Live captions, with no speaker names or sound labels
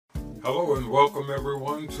Hello and welcome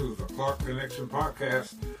everyone to the Clark Connection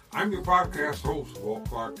Podcast. I'm your podcast host, Walt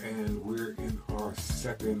Clark, and we're in our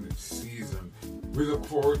second season. We look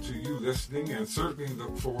forward to you listening and certainly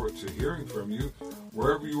look forward to hearing from you.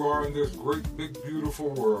 Wherever you are in this great, big, beautiful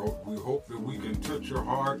world, we hope that we can touch your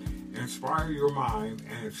heart, inspire your mind,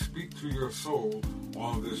 and speak to your soul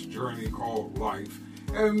on this journey called life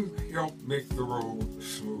and help make the road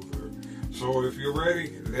smoother. So if you're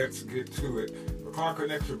ready, let's get to it. The Clark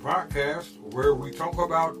Connection Podcast, where we talk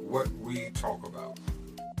about what we talk about.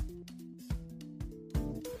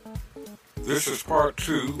 This is part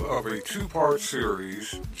 2 of a 2-part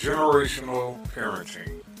series, Generational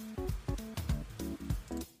Parenting.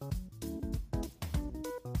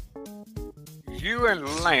 You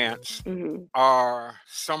and Lance are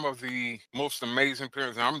some of the most amazing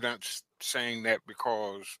parents. I'm not saying that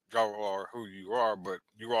because y'all are who you are, but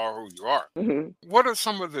you are who you are. What are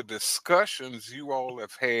some of the discussions you all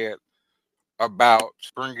have had about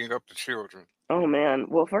bringing up the children? Oh man.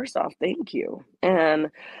 Well, first off, thank you. And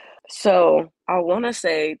so I want to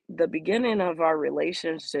say the beginning of our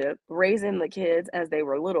relationship, raising the kids as they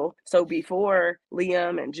were little. So before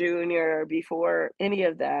Liam and Junior, before any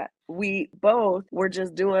of that, we both were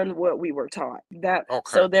just doing what we were taught.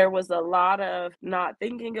 So there was a lot of not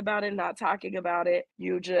thinking about it, not talking about it.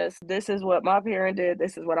 This is what my parent did.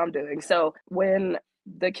 This is what I'm doing. So when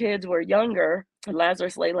the kids were younger,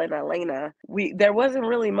 Lazarus, Layla, and Elena, there wasn't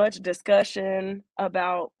really much discussion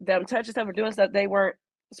about them touching stuff or doing stuff. They weren't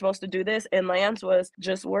supposed to do this, and Lance was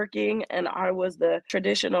just working and I was the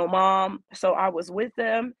traditional mom, so I was with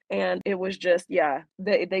them, and it was just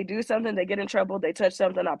they do something, they get in trouble, they touch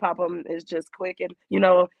something, I pop them. It's just quick, and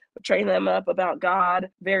train them up about God,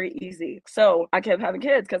 very easy. So I kept having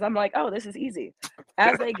kids because I'm like, oh, this is easy.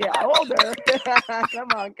 As they get older,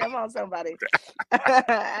 come on somebody.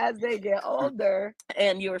 As they get older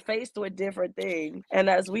and you're faced with different things, and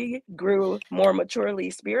as we grew more maturely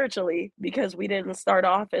spiritually, because we didn't start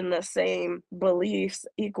off in the same beliefs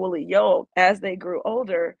equally yoked, as they grew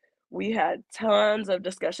older, we had tons of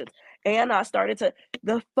discussions. And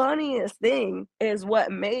the funniest thing is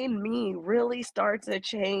what made me really start to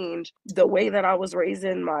change the way that I was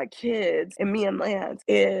raising my kids and me and Lance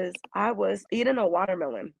is I was eating a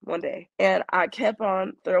watermelon one day and I kept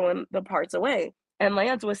on throwing the parts away. And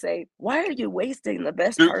Lance would say, why are you wasting the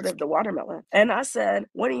best part of the watermelon? And I said,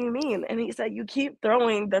 what do you mean? And he said, you keep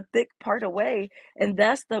throwing the thick part away and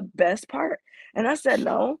that's the best part. And I said,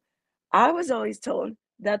 no, I was always told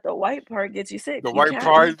that the white part gets you sick. The white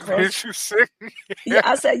part gets you sick? Yeah,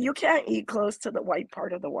 I said, you can't eat close to the white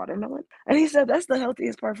part of the watermelon. And he said, that's the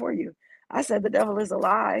healthiest part for you. I said, the devil is a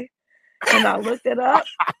lie. And I looked it up.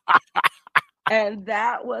 And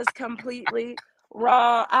that was completely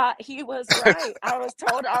wrong. He was right. I was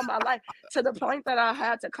told all my life, to the point that I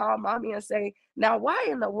had to call mommy and say, now, why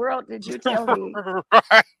in the world did you tell me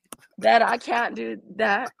that I can't do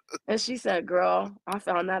that? And she said, girl, I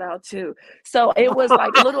found that out too. So it was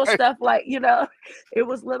like little stuff like, it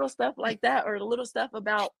was little stuff like that, or little stuff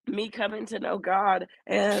about me coming to know God,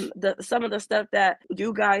 and some of the stuff that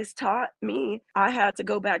you guys taught me, I had to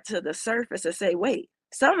go back to the surface and say, wait,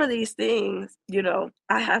 some of these things,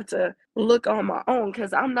 I have to look on my own,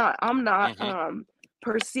 because I'm not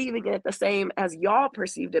perceiving it the same as y'all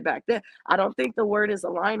perceived it back then. I don't think the word is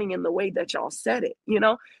aligning in the way that y'all said it,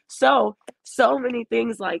 So many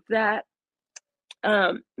things like that.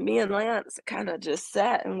 Me and Lance kind of just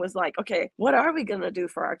sat and was like, okay, what are we going to do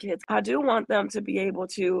for our kids? I do want them to be able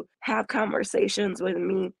to have conversations with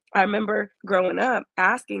me. I remember growing up,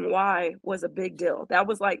 asking why was a big deal. That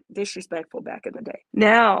was like disrespectful back in the day.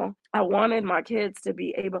 Now, I wanted my kids to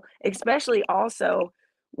be able, especially also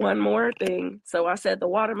one more thing. So I said the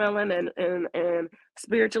watermelon and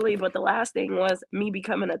spiritually, but the last thing was me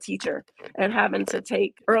becoming a teacher and having to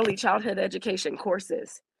take early childhood education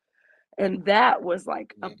courses. And that was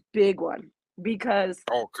like a big one, because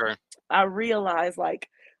I realized, like,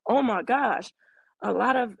 oh my gosh, a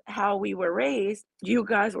lot of how we were raised, you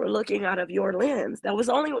guys were looking out of your lens. That was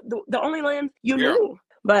only the only lens you knew.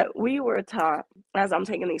 But we were taught, as I'm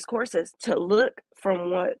taking these courses, to look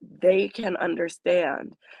from what they can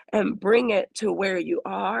understand and bring it to where you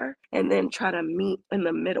are, and then try to meet in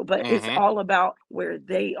the middle. But it's all about where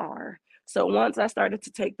they are. So once I started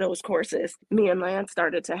to take those courses, me and Lance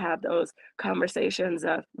started to have those conversations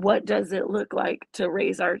of what does it look like to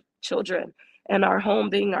raise our children, and our home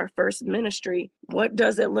being our first ministry. What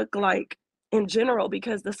does it look like in general?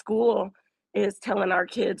 Because the school is telling our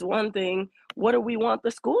kids one thing. What do we want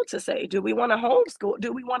the school to say? Do we want to homeschool?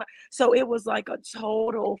 So it was like a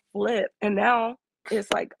total flip. And now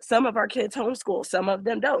it's like some of our kids homeschool, some of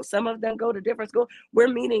them don't, some of them go to different schools. We're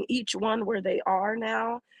meeting each one where they are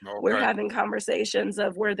now. We're Okay. having conversations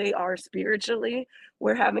of where they are spiritually.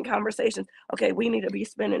 We're having conversations. Okay, we need to be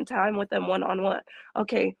spending time with them one on one.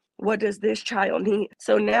 Okay, what does this child need?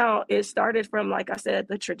 So now it started from, like I said,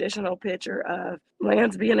 the traditional picture of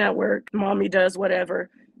Lance being at work, mommy does whatever,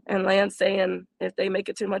 and Lance saying if they make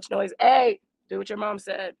it too much noise, hey, do what your mom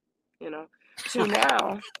said, you know, to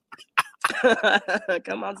now,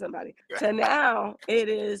 come on, somebody. To now, it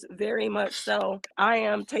is very much so. I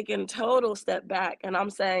am taking total step back and I'm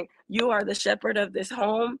saying, you are the shepherd of this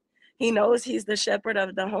home. He knows he's the shepherd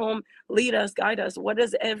of the home. Lead us, guide us. What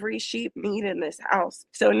does every sheep need in this house?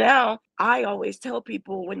 So now I always tell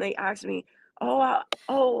people when they ask me,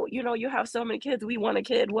 oh, you have so many kids. We want a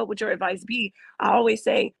kid. What would your advice be? I always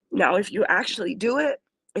say, now, if you actually do it,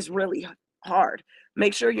 it's really hard.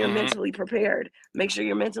 Make sure you're Hmm. mentally prepared. Make sure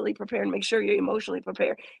you're mentally prepared. Make sure you're emotionally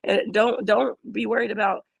prepared. And don't be worried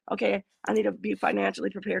about, okay, I need to be financially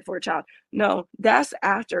prepared for a child. No, that's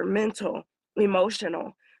after mental,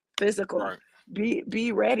 emotional, physical. Right.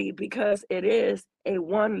 Be ready, because it is a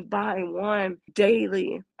one by one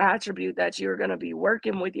daily attribute that you're going to be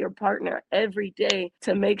working with your partner every day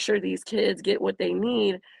to make sure these kids get what they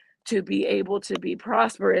need to be able to be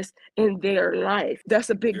prosperous in their life.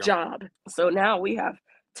 That's a big Yeah. job. So now we have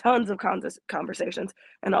tons of conversations.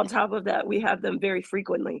 And on top of that, we have them very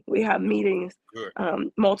frequently. We have meetings Good.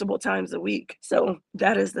 multiple times a week. So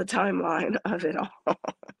that is the timeline of it all.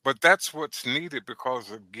 But that's what's needed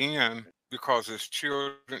because, again, because as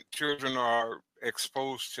children are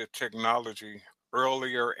exposed to technology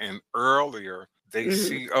earlier and earlier, they Hmm.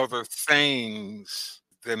 see other things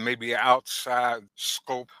that may be outside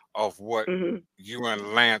scope of what Hmm. you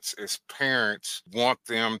and Lance as parents want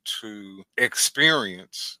them to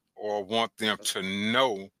experience or want them to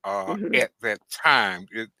know Hmm. at that time.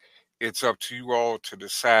 It's up to you all to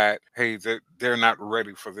decide, hey, that they're not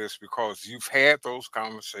ready for this because you've had those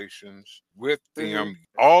conversations with Hmm. them.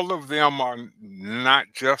 All of them are not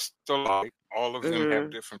just alike. All of them have Hmm.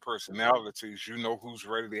 different personalities. You know who's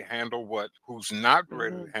ready to handle what, who's not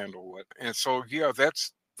ready Hmm. to handle what. And so, yeah,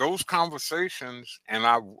 that's those conversations. And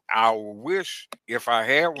I wish if I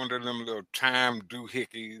had one of them little time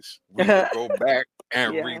doohickeys, we could go back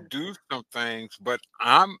and Yeah. redo some things. But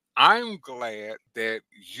I'm glad that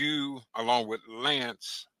you, along with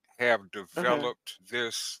Lance, have Uh-huh. developed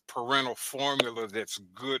this parental formula that's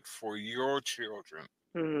good for your children.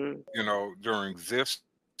 Hmm. During this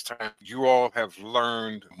time, you all have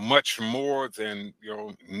learned much more than,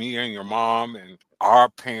 me and your mom and our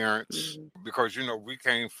parents, Hmm. because, we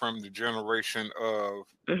came from the generation of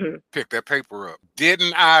Hmm. pick that paper up.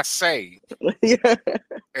 Didn't I say? Yeah.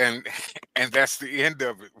 And and that's the end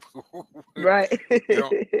of it. Right. you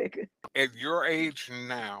know, at your age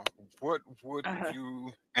now, what would Uh-huh.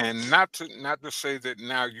 you, and not to say that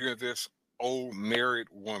now you're this old married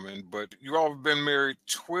woman, but you all have been married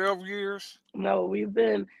 12 years? No, we've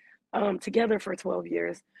been together for 12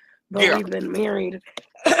 years, but Yeah. we've been married.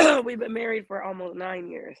 We've been married for almost 9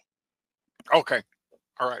 years. Okay.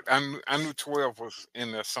 All right. I knew 12 was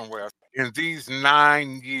in there somewhere. In these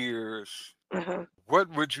 9 years, Uh-huh. what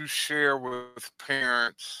would you share with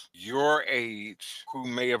parents your age who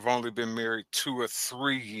may have only been married 2 or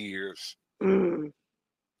 3 years? Mm,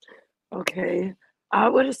 okay. I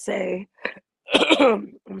would say,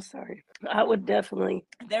 I'm sorry. I would definitely,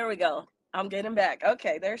 there we go. I'm getting back.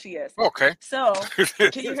 Okay, there she is. Okay. So,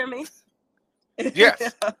 can you hear me?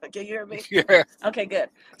 Yes. Can you hear me? Yes. Okay, good.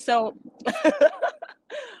 So,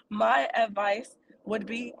 my advice would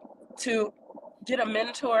be to get a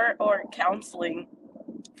mentor or counseling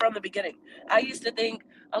from the beginning. I used to think,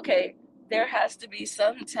 okay, there has to be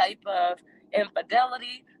some type of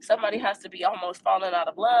infidelity. Somebody has to be almost falling out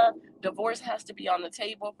of love. Divorce has to be on the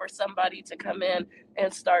table for somebody to come in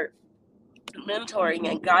and start mentoring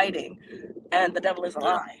and guiding. And the devil is a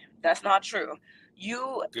Yeah. lie. That's not true.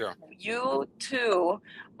 You, Yeah. you two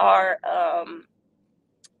are,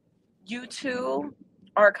 you two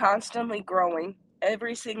are constantly growing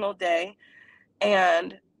every single day,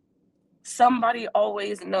 and somebody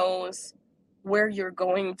always knows where you're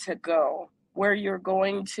going to go, where you're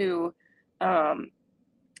going to, um,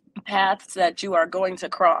 paths that you are going to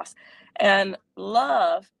cross. And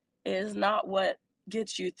love is not what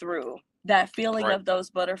gets you through. That feeling Right. of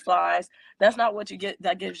those butterflies, that's not what you get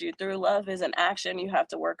that gives you through. Love is an action. You have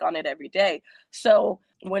to work on it every day. So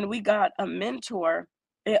when we got a mentor,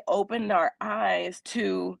 it opened our eyes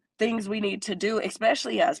to things we need to do,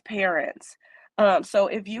 especially as parents. So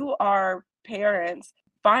if you are parents,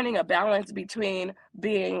 finding a balance between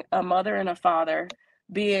being a mother and a father,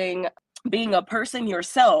 being being a person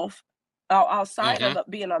yourself outside Mm-hmm. of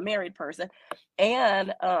being a married person,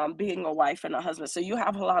 and being a wife and a husband. So you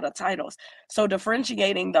have a lot of titles. So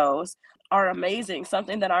differentiating those are amazing.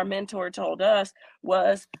 Something that our mentor told us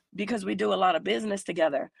was, because we do a lot of business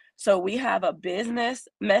together. So we have a business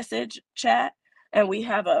message chat and we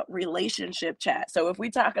have a relationship chat. So if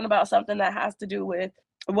we're talking about something that has to do with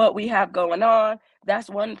what we have going on, that's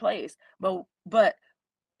one place. But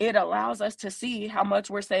it allows us to see how much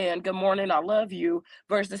we're saying good morning, I love you,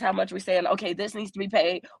 versus how much we're saying, okay, this needs to be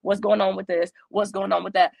paid, what's going on with this, what's going on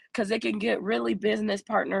with that, because it can get really business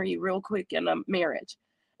partnery real quick in a marriage.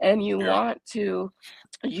 And Yeah.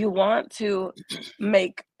 you want to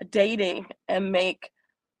make dating and make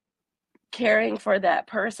caring for that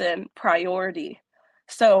person priority.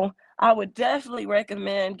 So I would definitely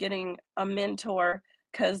recommend getting a mentor,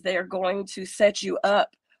 because they're going to set you up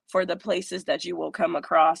for the places that you will come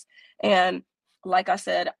across. And like I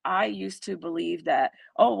said, I used to believe that,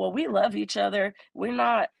 oh, well, we love each other. We're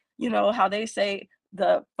not, how they say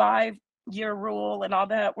the 5-year rule and all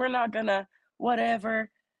that. We're not gonna whatever.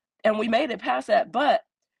 And we made it past that. But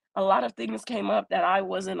a lot of things came up that I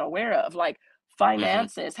wasn't aware of, like Mm-hmm.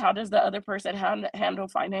 finances. How does the other person handle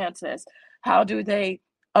finances? How do they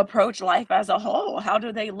approach life as a whole? How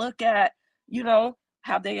do they look at,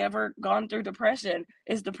 have they ever gone through depression?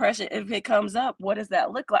 Is depression, if it comes up, what does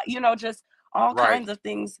that look like? Just all Right. kinds of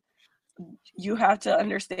things. You have to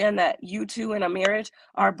understand that you two in a marriage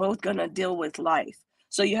are both going to deal with life.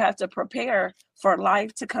 So you have to prepare for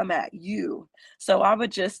life to come at you. So I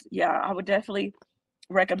would definitely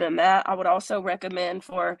recommend that. I would also recommend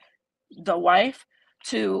for the wife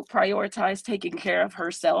to prioritize taking care of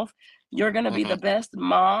herself. You're going to be Mm-hmm. the best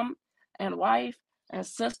mom and wife and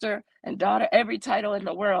sister and daughter, every title in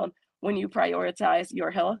the world, when you prioritize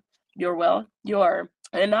your health, your wealth,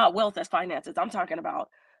 and not wealth as finances. I'm talking about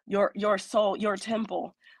your soul, your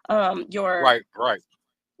temple, your Right. Right.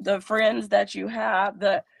 the friends that you have.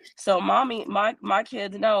 So mommy, my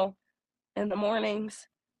kids know in the mornings,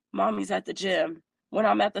 mommy's at the gym. When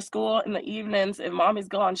I'm at the school in the evenings, if mommy's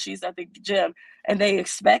gone, she's at the gym. And they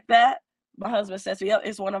expect that. My husband says, yep,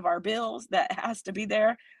 it's one of our bills that has to be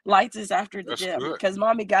there. Lights is after the That's gym, good. because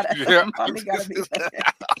mommy gotta Yeah. mommy gotta be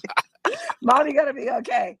mommy gotta be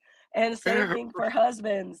okay. And same thing for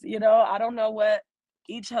husbands. I don't know what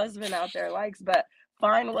each husband out there likes, but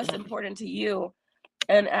find what's important to you.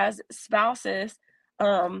 And as spouses,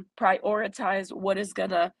 prioritize what is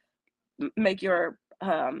gonna make your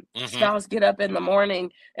Mm-hmm. spouse get up in the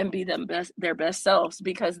morning and be their best selves,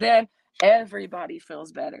 because then everybody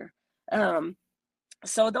feels better. um,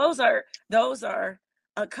 so those are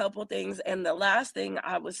a couple things. And the last thing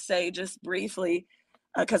I would say, just briefly,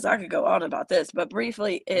 because I could go on about this, but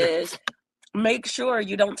briefly, is make sure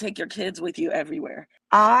you don't take your kids with you everywhere.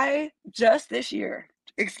 I just this year,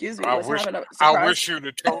 excuse me, I was wish. having a I surprise. wish you'd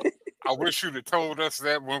have told. I wish you'd have told us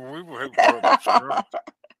that when we were. Sure.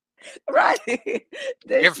 Right.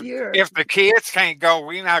 This If year. if the kids can't go,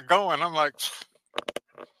 we not going. I'm like,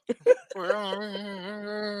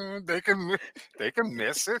 well, they can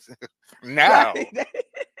miss it. Right. Now.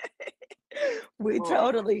 we Oh.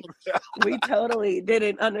 totally we totally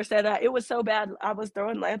didn't understand that. It was so bad. I was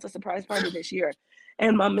throwing Lance a surprise party this year,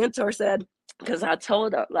 and my mentor said, because I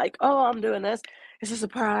told her, like, oh, I'm doing this, it's a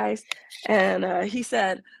surprise. And he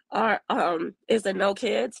said, is there no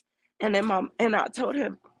kids? And then I told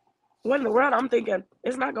him, what in the world? I'm thinking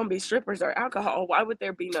it's not going to be strippers or alcohol. Why would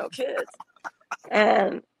there be no kids?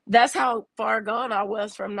 And that's how far gone I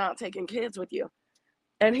was from not taking kids with you.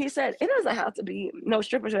 And he said, it doesn't have to be no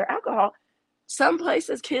strippers or alcohol. Some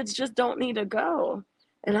places kids just don't need to go.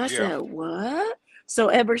 And I Yeah. said, what? So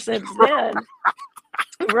ever since then,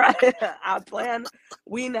 right,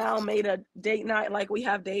 we now made a date night. Like, we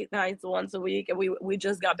have date nights once a week. And we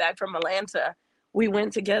just got back from Atlanta. We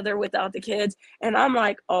went together without the kids. And I'm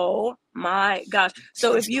like, oh my gosh.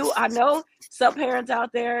 So I know some parents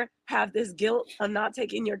out there have this guilt of not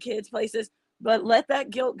taking your kids places, but let that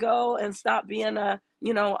guilt go and stop being oh,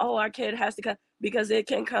 our kid has to come, because it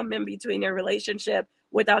can come in between your relationship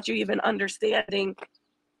without you even understanding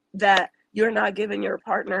that you're not giving your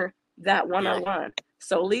partner that Yeah. one-on-one.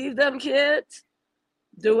 So leave them kids,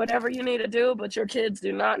 do whatever you need to do, but your kids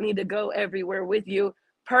do not need to go everywhere with you.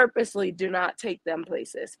 Purposely do not take them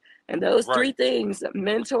places. And those Right. three things: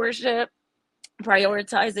 mentorship,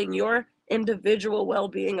 prioritizing your individual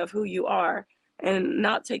well-being of who you are, and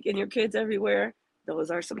not taking your kids everywhere.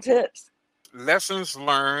 Those are some tips. Lessons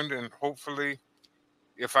learned, and hopefully,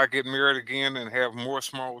 if I get married again and have more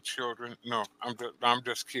small children, no, I'm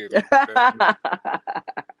just kidding.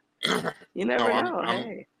 You No, never I'm know. I'm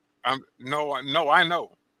Hey. I'm no, no, I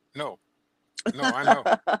know. No. No, I know.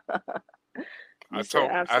 You said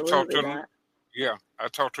I talk absolutely to not. yeah, I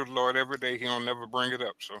talk to the Lord every day. He don't never bring it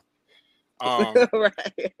up. So um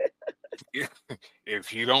Right. if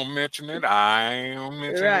he don't mention it, I don't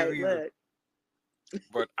mention it Right. either. Look.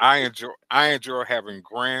 But I enjoy having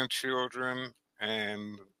grandchildren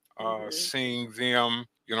and Hmm. seeing them,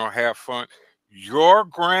 have fun. Your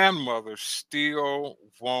grandmother still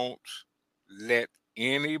won't let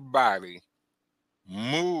anybody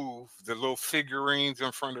move the little figurines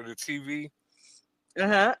in front of the TV Uh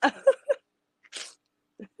huh.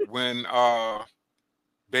 when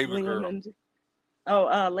baby Liam girl and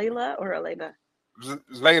Layla or Elena?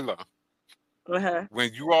 Layla, Uh huh.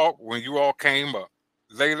 when you all came up,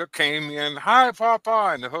 Layla came in, hi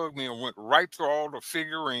Papa, and hugged me and went right to all the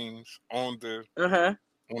figurines Uh huh.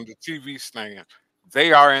 on the TV stand.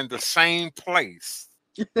 They are in the same place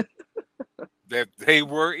that they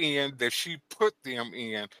were in, that she put them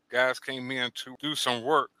in. Guys came in to do some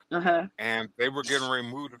work Uh huh. and they were getting ready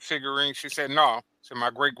to move the figurines. She said, no. So my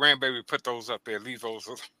great grandbaby put those up there. Leave those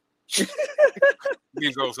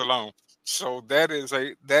alone. So that is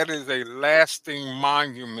a lasting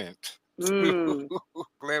monument. Mm.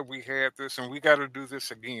 Glad we had this, and we got to do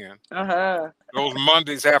this again. Uh huh. Those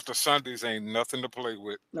Mondays after Sundays ain't nothing to play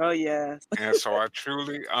with. Oh yes. And so I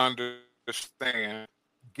truly understand.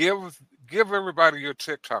 Give everybody your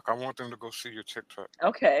TikTok. I want them to go see your TikTok.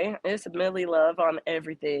 Okay. It's Millie Love on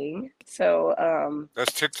everything. So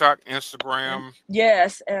That's TikTok, Instagram.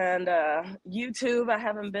 yes, and YouTube. I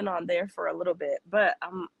haven't been on there for a little bit, but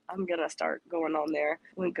I'm gonna start going on there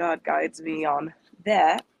when God guides me on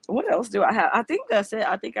that. What else do I have? I think that's it.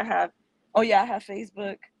 I think I have. Oh yeah, I have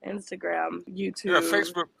Facebook, Instagram, Yeah,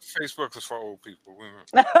 YouTube. Facebook is for old people.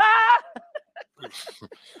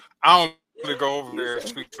 I only go over You there and said.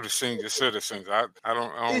 speak for the senior citizens. I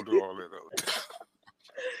don't do all that.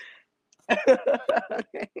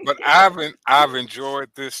 Okay. But I've enjoyed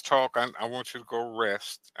this talk. I want you to go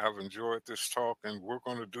rest. I've enjoyed this talk, and we're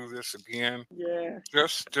going to do this again. Yeah.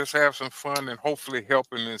 Just have some fun and hopefully help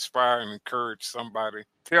and inspire and encourage somebody.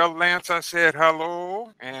 Tell Lance I said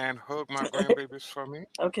hello and hug my grandbabies for me.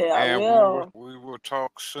 Okay, I And will. we will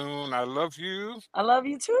talk soon. I love you. I love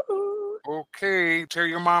you too. Okay, tell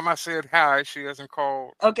your mom I said hi. She hasn't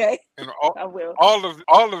called. Okay, And I will. all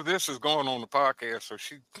of this is going on the podcast, so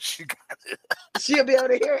she got it. She'll be able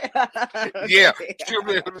to hear it. Yeah, Okay. she'll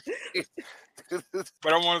be able to.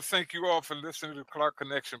 But I want to thank you all for listening to the Clark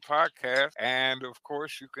Connection podcast, and of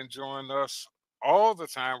course, you can join us all the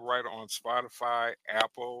time right on Spotify,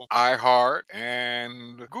 Apple, iHeart,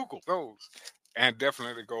 and Google. Those, and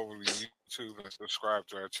definitely go over to YouTube and subscribe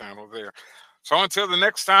to our channel there. So until the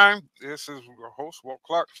next time, this is your host, Walt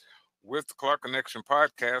Clark, with the Clark Connection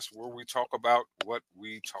podcast, where we talk about what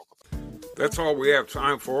we talk about. That's all we have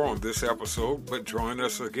time for on this episode, but join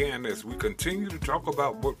us again as we continue to talk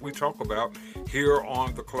about what we talk about here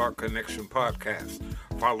on the Clark Connection podcast.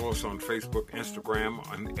 Follow us on Facebook, Instagram,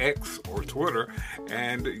 on X or Twitter,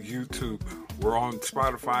 and YouTube. We're on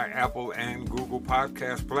Spotify, Apple, and Google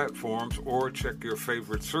podcast platforms, or check your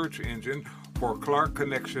favorite search engine for Clark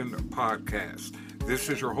Connection podcast. This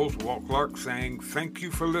is your host, Walt Clark, saying thank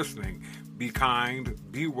you for listening. Be kind,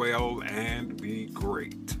 be well, and be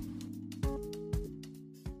great.